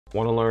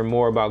Want to learn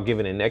more about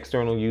giving an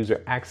external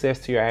user access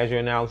to your Azure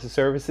Analysis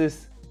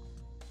Services?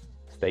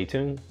 Stay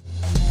tuned.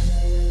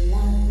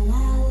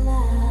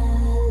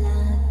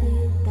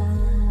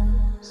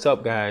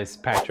 Sup guys,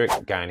 Patrick,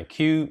 guy in a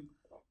cube,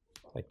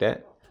 like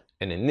that.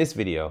 And in this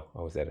video,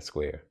 oh, is that a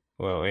square?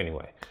 Well,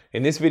 anyway,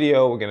 in this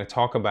video, we're going to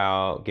talk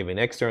about giving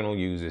external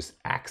users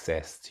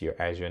access to your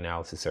Azure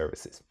Analysis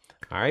Services.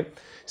 All right,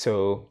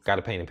 so got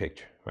to paint a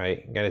picture,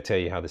 right? Got to tell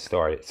you how this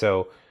started.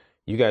 So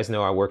you guys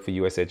know I work for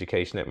US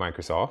Education at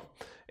Microsoft,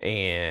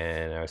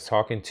 and I was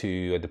talking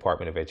to a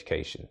Department of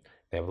Education.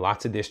 They have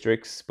lots of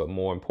districts, but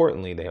more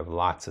importantly, they have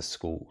lots of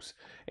schools.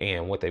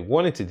 And what they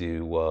wanted to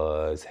do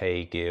was,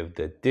 hey, give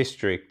the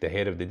district, the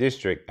head of the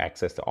district,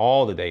 access to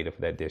all the data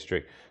for that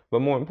district. But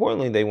more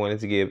importantly, they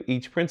wanted to give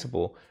each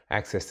principal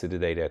access to the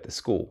data at the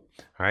school.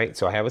 All right,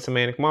 so I have a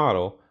semantic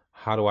model.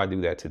 How do I do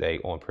that today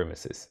on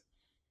premises?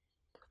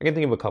 I can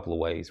think of a couple of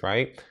ways,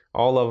 right?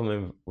 All of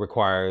them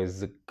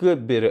requires a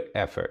good bit of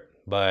effort,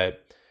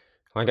 but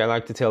like I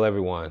like to tell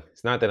everyone,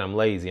 it's not that I'm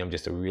lazy, I'm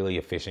just a really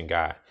efficient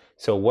guy.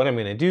 So what I'm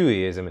going to do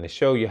is I'm going to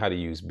show you how to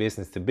use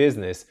business to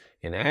business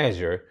in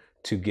Azure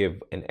to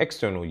give an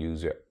external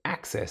user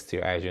access to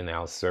your Azure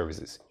Analysis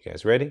Services. You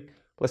guys ready?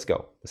 Let's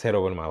go. Let's head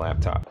over to my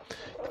laptop.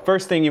 The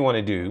first thing you want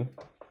to do,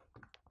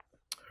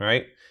 all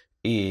right,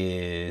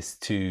 is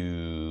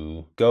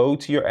to go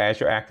to your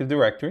Azure Active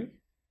Directory.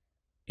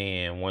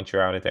 And once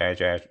you're out at the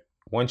Azure,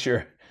 once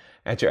you're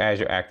at your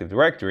Azure Active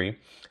Directory,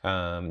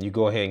 you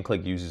go ahead and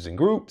click Users and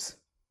Groups.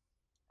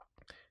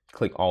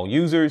 Click All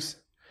Users.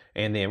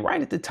 And then right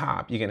at the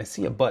top, you're going to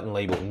see a button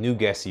labeled New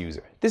Guest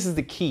User. This is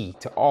the key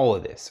to all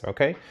of this,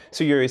 okay?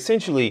 So you're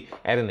essentially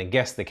adding a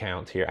guest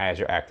account to your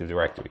Azure Active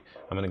Directory.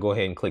 I'm going to go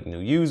ahead and click New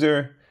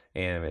User,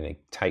 and I'm going to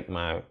type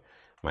my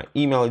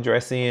email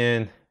address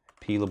in,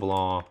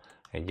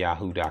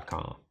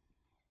 pleblanc@yahoo.com.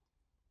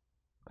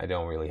 I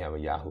don't really have a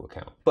Yahoo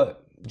account,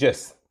 but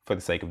just for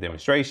the sake of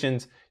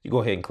demonstrations, you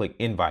go ahead and click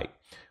Invite.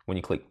 When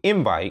you click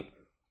Invite,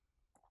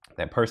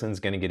 that person's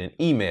going to get an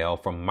email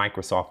from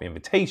Microsoft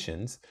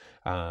Invitations,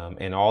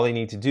 and all they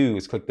need to do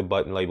is click the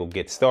button labeled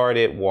Get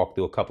Started, walk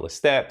through a couple of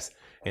steps,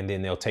 and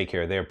then they'll take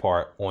care of their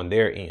part on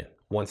their end.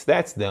 Once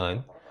that's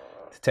done,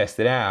 to test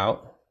it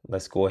out,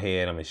 let's go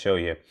ahead, I'm going to show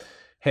you.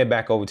 Head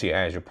back over to your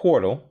Azure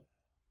portal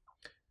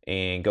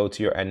and go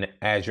to your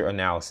Azure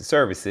Analysis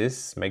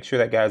Services. Make sure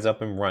that guy's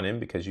up and running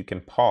because you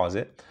can pause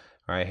it.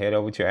 All right, head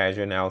over to your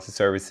Azure Analysis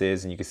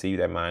Services and you can see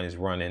that mine is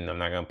running. I'm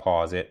not going to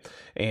pause it.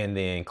 And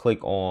then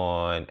click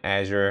on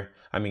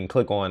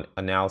click on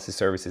Analysis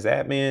Services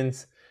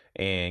Admins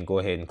and go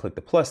ahead and click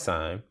the plus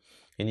sign.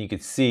 And you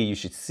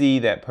should see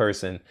that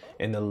person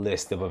in the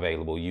list of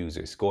available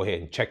users. Go ahead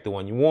and check the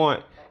one you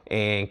want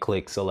and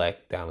click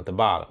Select down at the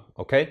bottom.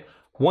 Okay.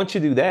 Once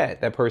you do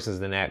that, that person's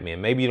an admin.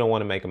 Maybe you don't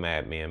want to make them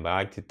admin, but I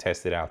like to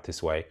test it out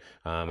this way.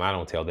 I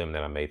don't tell them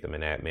that I made them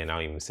an admin. I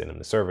don't even send them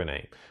the server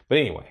name. But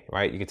anyway,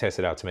 right, you can test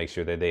it out to make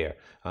sure they're there.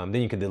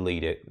 Then you can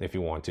delete it if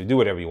you want to. Do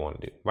whatever you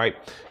want to do, right?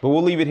 But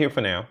we'll leave it here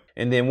for now.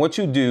 And then what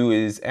you do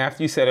is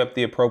after you set up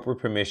the appropriate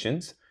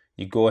permissions,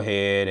 you go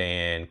ahead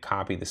and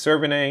copy the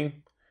server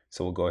name.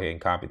 So we'll go ahead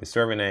and copy the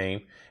server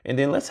name. And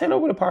then let's head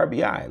over to Power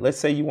BI. Let's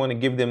say you want to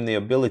give them the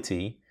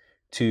ability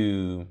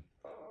to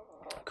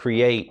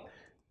create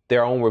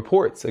their own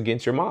reports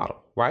against your model,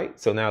 right?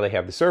 So now they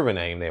have the server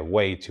name. They have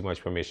way too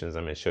much permissions.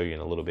 I'm going to show you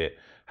in a little bit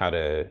how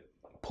to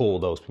pull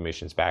those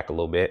permissions back a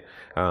little bit.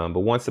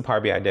 But once the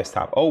Power BI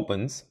desktop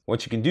opens,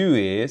 what you can do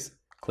is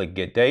click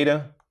Get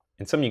Data.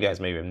 And some of you guys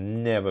may have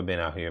never been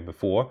out here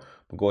before,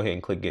 but go ahead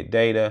and click Get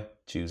Data,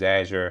 choose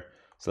Azure,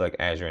 select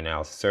Azure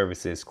Analysis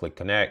Services, click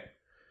Connect,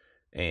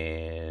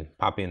 and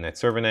pop in that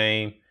server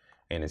name.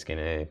 And it's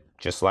gonna,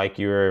 just like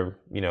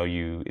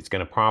it's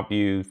gonna prompt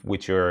you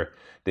with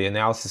the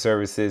analysis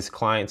services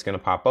client's gonna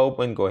pop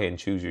open. Go ahead and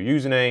choose your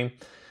username.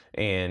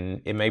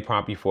 And it may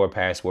prompt you for a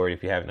password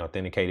if you haven't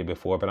authenticated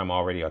before, but I'm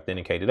already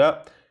authenticated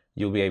up.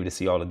 You'll be able to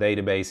see all the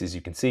databases.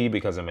 You can see,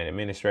 because I'm an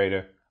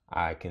administrator,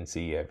 I can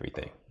see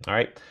everything. All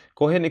right,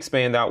 go ahead and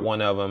expand out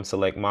one of them,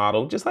 select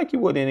model, just like you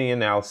would any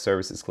analysis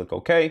services, click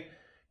OK.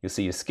 You'll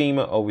see a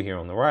schema over here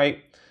on the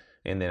right.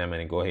 And then I'm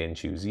gonna go ahead and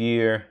choose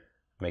year,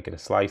 make it a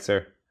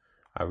slicer.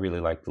 I really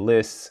like the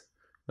lists.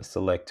 Let's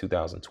select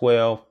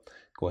 2012.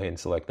 Go ahead and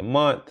select the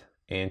month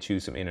and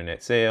choose some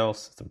internet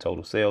sales, some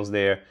total sales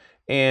there.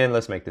 And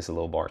let's make this a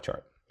little bar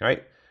chart,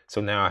 right?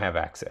 So now I have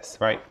access,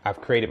 right?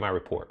 I've created my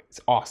report. It's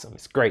awesome.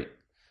 It's great.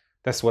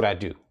 That's what I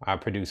do. I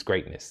produce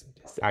greatness.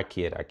 I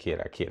kid. All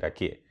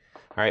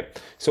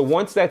right. So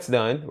once that's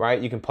done,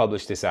 right, you can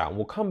publish this out. And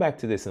we'll come back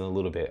to this in a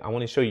little bit. I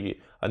want to show you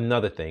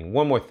another thing,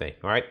 one more thing.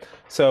 All right.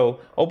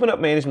 So open up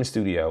Management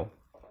Studio.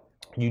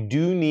 You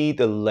do need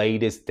the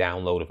latest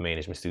download of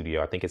Management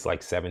Studio. I think it's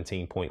like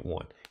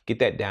 17.1. Get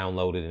that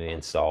downloaded and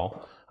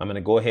install. I'm going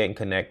to go ahead and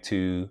connect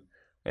to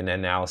an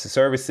Analysis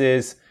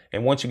Services.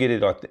 And once you get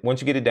it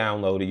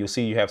downloaded, you'll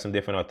see you have some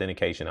different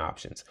authentication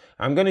options.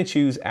 I'm going to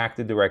choose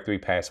Active Directory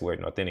password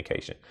and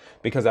authentication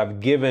because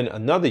I've given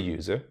another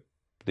user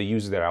the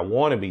user that I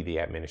want to be the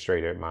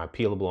administrator, my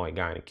peelable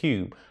guy in a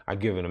cube, I've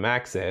given them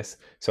access.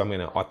 So I'm going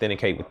to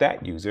authenticate with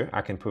that user.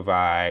 I can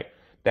provide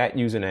that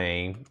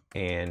username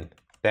and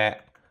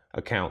that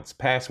account's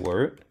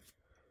password.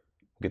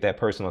 Get that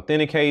person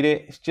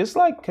authenticated. It's just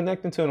like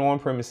connecting to an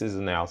on-premises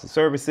analysis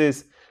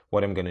services.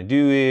 What I'm going to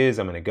do is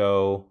I'm going to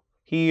go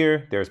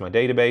here. There's my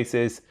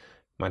databases,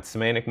 my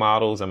semantic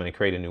models. I'm going to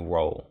create a new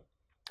role.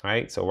 All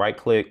right, so right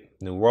click,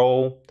 new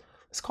role.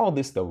 Let's call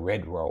this the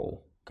red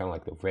role, kind of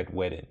like the red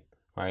wedding,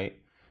 right?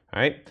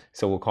 All right,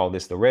 so we'll call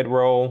this the red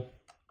role.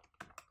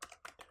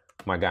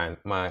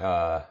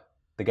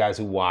 The guys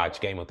who watch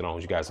Game of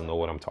Thrones, you guys will know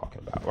what I'm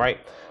talking about, right?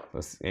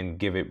 And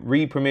give it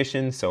read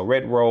permissions. So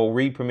red role,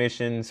 read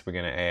permissions. We're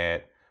gonna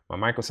add my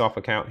Microsoft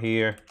account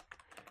here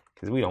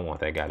because we don't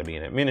want that guy to be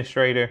an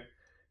administrator.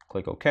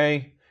 Click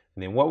OK.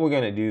 And then what we're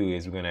gonna do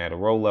is we're gonna add a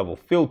row level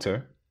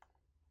filter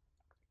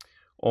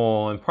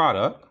on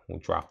product. We'll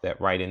drop that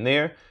right in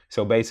there.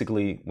 So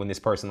basically when this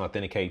person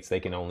authenticates,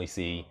 they can only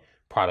see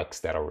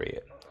products that are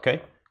red,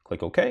 okay?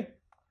 Click OK.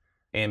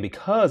 And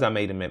because I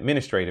made them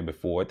administrator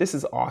before, this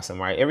is awesome,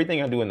 right?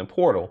 Everything I do in the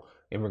portal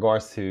in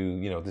regards to,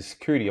 you know, the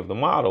security of the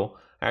model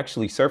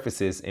actually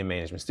surfaces in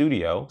Management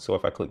Studio. So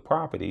if I click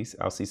properties,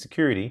 I'll see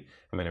security.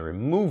 I'm going to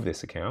remove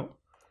this account,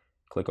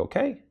 click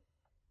OK,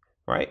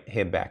 right?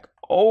 Head back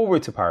over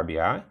to Power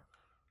BI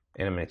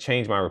and I'm going to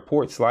change my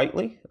report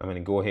slightly. I'm going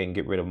to go ahead and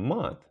get rid of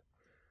month.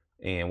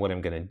 And what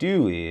I'm going to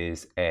do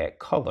is add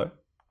color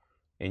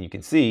and you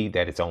can see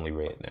that it's only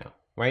red now,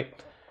 right?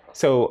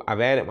 So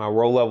I've added my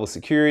row level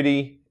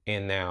security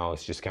and now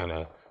it's just kind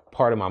of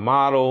part of my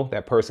model.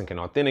 That person can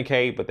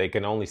authenticate, but they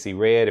can only see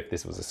red. If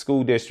this was a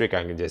school district,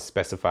 I can just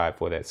specify it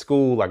for that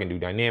school. I can do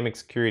dynamic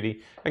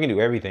security. I can do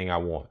everything I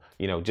want,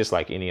 you know, just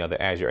like any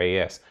other Azure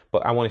AS.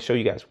 But I want to show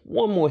you guys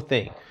one more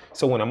thing.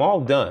 So when I'm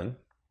all done,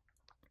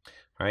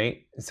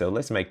 right? So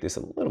let's make this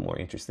a little more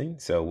interesting.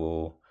 So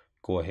we'll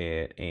go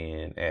ahead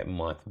and add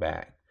month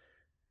back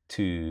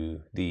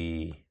to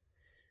the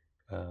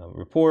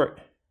report.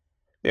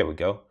 There we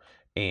go.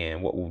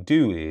 And what we'll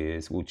do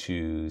is we'll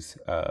choose,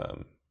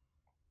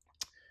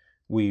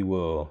 we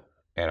will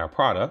add our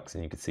products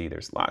and you can see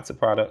there's lots of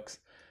products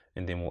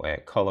and then we'll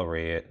add color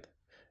red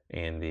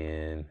and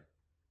then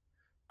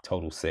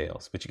total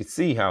sales. But you can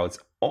see how it's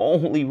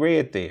only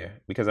red there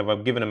because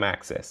I've given them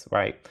access,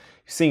 right?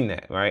 You've seen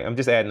that, right? I'm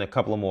just adding a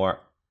couple of more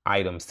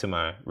items to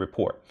my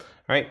report,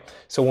 right?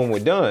 So when we're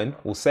done,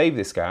 we'll save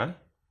this guy.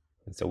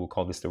 And so we'll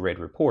call this the red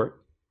report.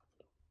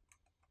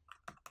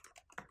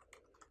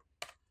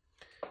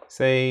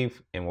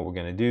 Save, and what we're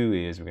going to do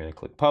is we're going to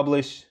click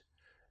publish.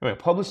 I'm going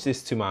to publish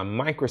this to my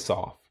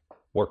Microsoft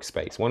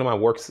workspace, one of my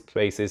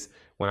workspaces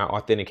when I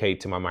authenticate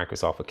to my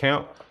Microsoft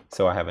account.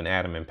 So I have an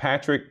Adam and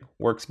Patrick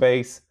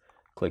workspace.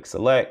 Click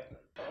select.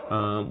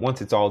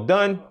 Once it's all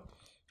done,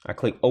 I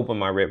click open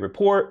my red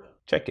report.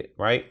 Check it,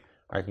 right?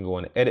 I can go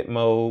into edit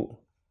mode.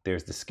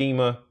 There's the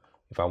schema.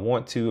 If I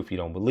want to, if you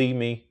don't believe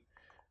me,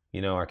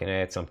 you know, I can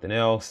add something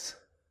else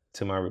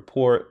to my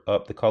report.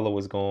 Up, the color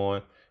was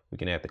gone. We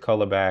can add the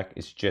color back.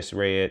 It's just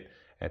red.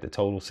 Add the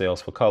total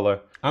sales for color.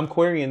 I'm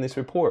querying this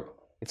report.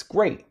 It's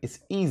great. It's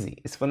easy.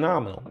 It's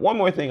phenomenal. One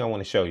more thing I want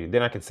to show you,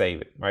 then I can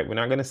save it, right? We're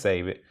not going to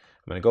save it.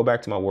 I'm going to go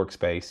back to my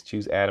workspace,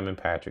 choose Adam and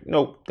Patrick.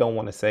 Nope, don't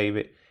want to save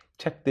it.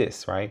 Check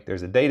this, right?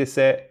 There's a data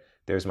set.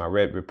 There's my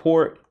red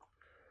report.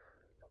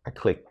 I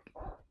click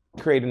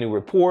create a new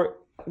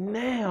report.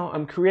 Now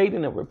I'm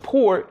creating a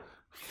report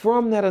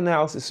from that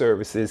analysis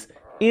services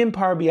in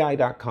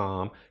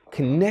PowerBI.com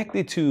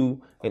connected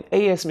to an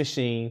AS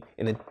machine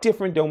in a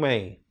different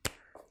domain.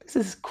 This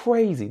is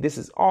crazy. This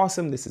is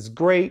awesome. This is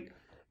great.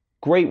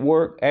 Great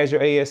work,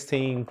 Azure AS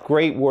team.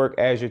 Great work,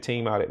 Azure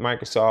team out at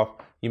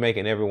Microsoft. You're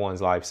making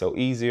everyone's life so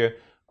easier.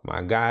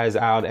 My guys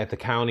out at the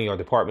county or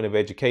Department of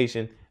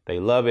Education, they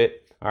love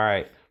it. All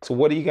right. So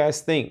what do you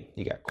guys think?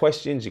 You got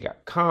questions? You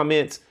got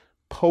comments?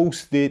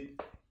 Post it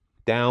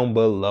down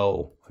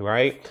below,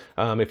 right?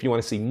 If you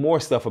want to see more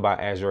stuff about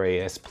Azure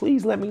AS,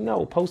 please let me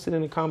know. Post it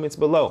in the comments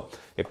below.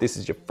 If this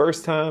is your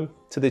first time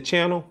to the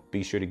channel,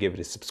 be sure to give it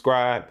a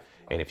subscribe.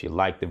 And if you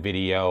like the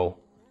video,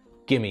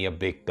 give me a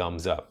big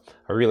thumbs up.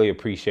 I really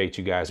appreciate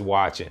you guys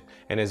watching.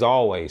 And as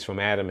always, from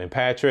Adam and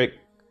Patrick,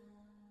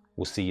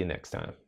 we'll see you next time.